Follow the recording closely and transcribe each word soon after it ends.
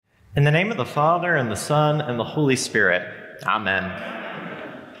In the name of the Father, and the Son, and the Holy Spirit. Amen.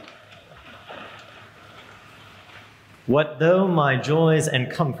 What though my joys and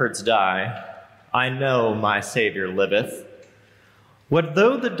comforts die, I know my Savior liveth. What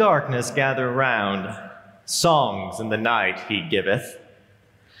though the darkness gather round, songs in the night he giveth.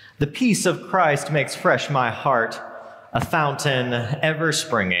 The peace of Christ makes fresh my heart, a fountain ever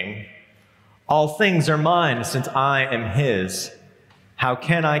springing. All things are mine since I am his. How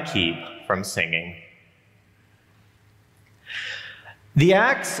can I keep from singing? The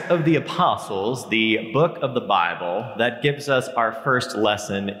Acts of the Apostles, the book of the Bible that gives us our first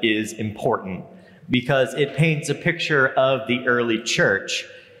lesson, is important because it paints a picture of the early church.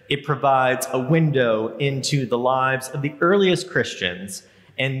 It provides a window into the lives of the earliest Christians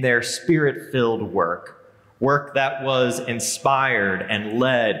and their spirit-filled work that was inspired and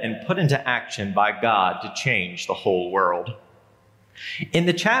led and put into action by God to change the whole world. In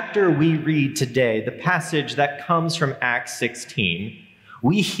the chapter we read today, the passage that comes from Acts 16,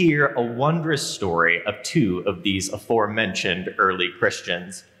 we hear a wondrous story of two of these aforementioned early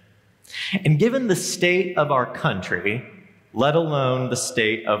Christians. And given the state of our country, let alone the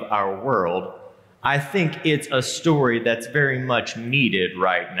state of our world, I think it's a story that's very much needed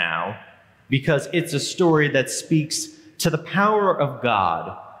right now, because it's a story that speaks to the power of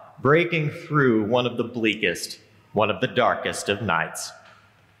God breaking through one of the bleakest, one of the darkest of nights.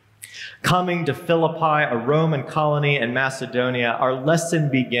 Coming to Philippi, a Roman colony in Macedonia, our lesson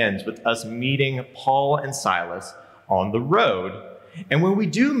begins with us meeting Paul and Silas on the road. And when we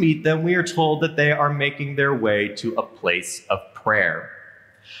do meet them, we are told that they are making their way to a place of prayer.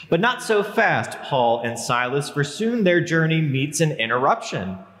 But not so fast, Paul and Silas, for soon their journey meets an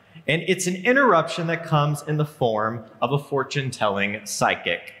interruption. And it's an interruption that comes in the form of a fortune-telling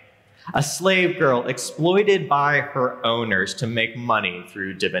psychic, a slave girl exploited by her owners to make money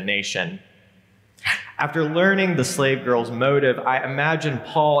through divination. After learning the slave girl's motive, I imagine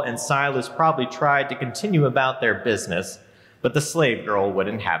Paul and Silas probably tried to continue about their business, but the slave girl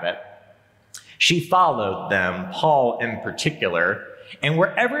wouldn't have it. She followed them, Paul in particular, and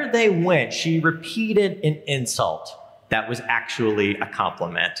wherever they went, she repeated an insult that was actually a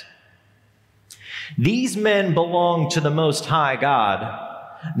compliment. These men belong to the Most High God.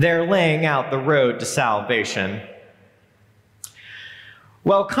 They're laying out the road to salvation.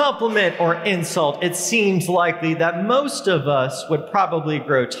 Well, compliment or insult, it seems likely that most of us would probably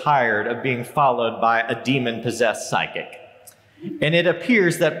grow tired of being followed by a demon-possessed psychic. And it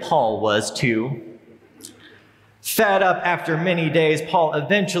appears that Paul was too. Fed up after many days, Paul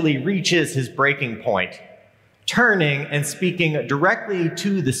eventually reaches his breaking point, turning and speaking directly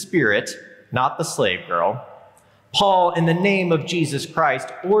to the spirit, not the slave girl. Paul, in the name of Jesus Christ,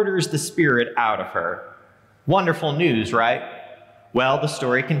 orders the spirit out of her. Wonderful news, right? Well, the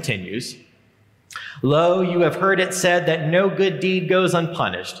story continues. Lo, you have heard it said that no good deed goes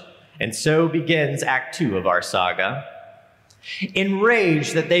unpunished, and so begins Act 2 of our saga.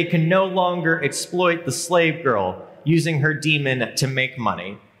 Enraged that they can no longer exploit the slave girl using her demon to make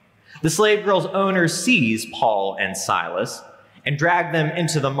money, the slave girl's owner seize Paul and Silas and drag them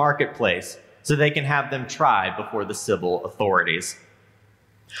into the marketplace so they can have them tried before the civil authorities.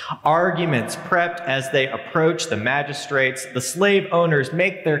 Arguments prepped as they approach the magistrates, the slave owners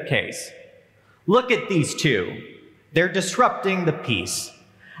make their case. Look at these two. They're disrupting the peace.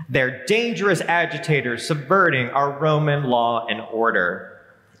 They're dangerous agitators subverting our Roman law and order.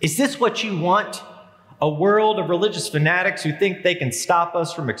 Is this what you want? A world of religious fanatics who think they can stop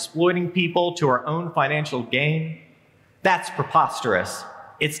us from exploiting people to our own financial gain? That's preposterous.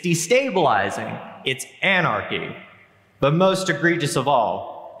 It's destabilizing. It's anarchy. But most egregious of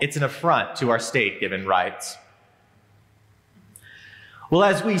all, it's an affront to our state-given rights. Well,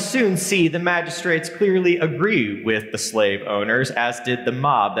 as we soon see, the magistrates clearly agree with the slave owners, as did the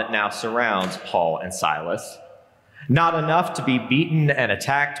mob that now surrounds Paul and Silas. Not enough to be beaten and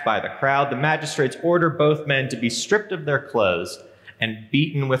attacked by the crowd, the magistrates order both men to be stripped of their clothes and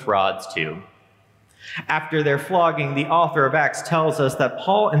beaten with rods too. After their flogging, the author of Acts tells us that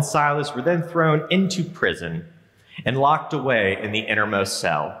Paul and Silas were then thrown into prison and locked away in the innermost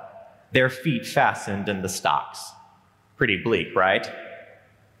cell, their feet fastened in the stocks. Pretty bleak, right?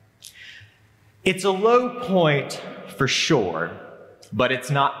 It's a low point for sure, but it's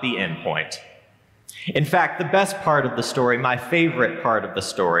not the end point. In fact, the best part of the story, my favorite part of the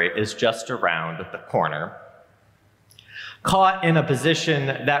story, is just around the corner. Caught in a position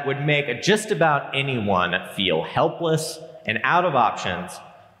that would make just about anyone feel helpless and out of options,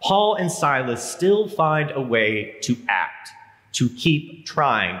 Paul and Silas still find a way to act, to keep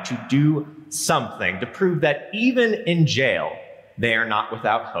trying, to do something, to prove that even in jail, they are not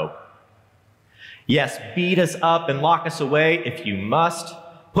without hope. Yes, beat us up and lock us away if you must.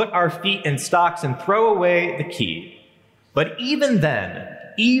 Put our feet in stocks and throw away the key. But even then,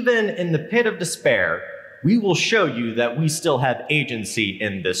 even in the pit of despair, we will show you that we still have agency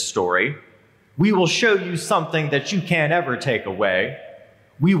in this story. We will show you something that you can't ever take away.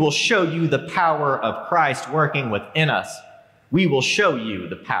 We will show you the power of Christ working within us. We will show you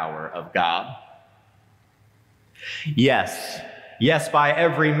the power of God. Yes, by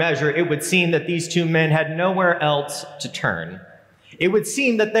every measure, it would seem that these two men had nowhere else to turn. It would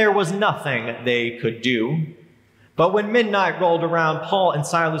seem that there was nothing they could do. But when midnight rolled around, Paul and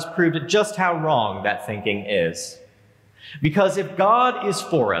Silas proved just how wrong that thinking is. Because if God is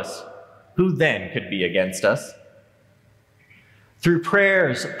for us, who then could be against us? Through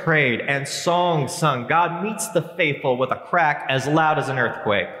prayers prayed and songs sung, God meets the faithful with a crack as loud as an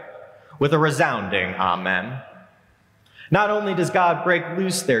earthquake, with a resounding amen. Not only does God break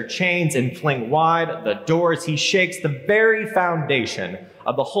loose their chains and fling wide the doors, he shakes the very foundation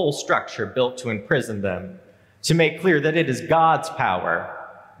of the whole structure built to imprison them, to make clear that it is God's power,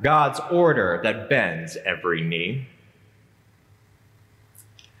 God's order that bends every knee.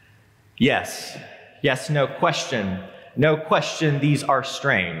 Yes, no question, these are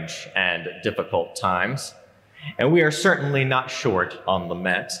strange and difficult times, and we are certainly not short on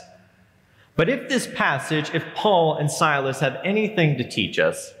lament. But if this passage, if Paul and Silas have anything to teach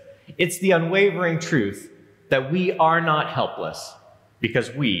us, it's the unwavering truth that we are not helpless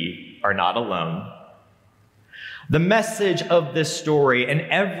because we are not alone. The message of this story and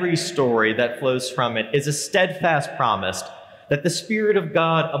every story that flows from it is a steadfast promise that the Spirit of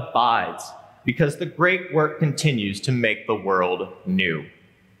God abides because the great work continues to make the world new.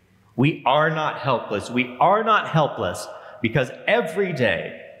 We are not helpless. We are not helpless because every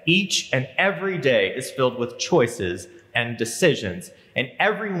day, each and every day is filled with choices and decisions, and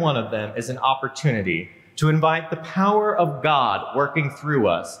every one of them is an opportunity to invite the power of God working through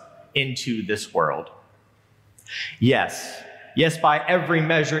us into this world. Yes, by every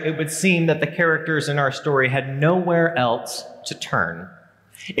measure, it would seem that the characters in our story had nowhere else to turn.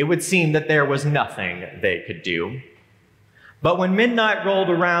 It would seem that there was nothing they could do. But when midnight rolled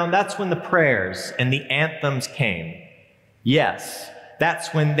around, that's when the prayers and the anthems came. Yes,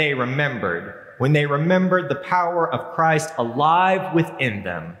 that's when they remembered the power of Christ alive within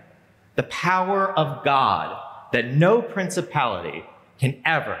them, the power of God that no principality can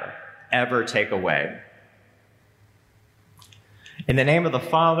ever take away. In the name of the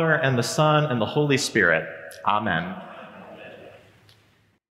Father, and the Son, and the Holy Spirit, amen.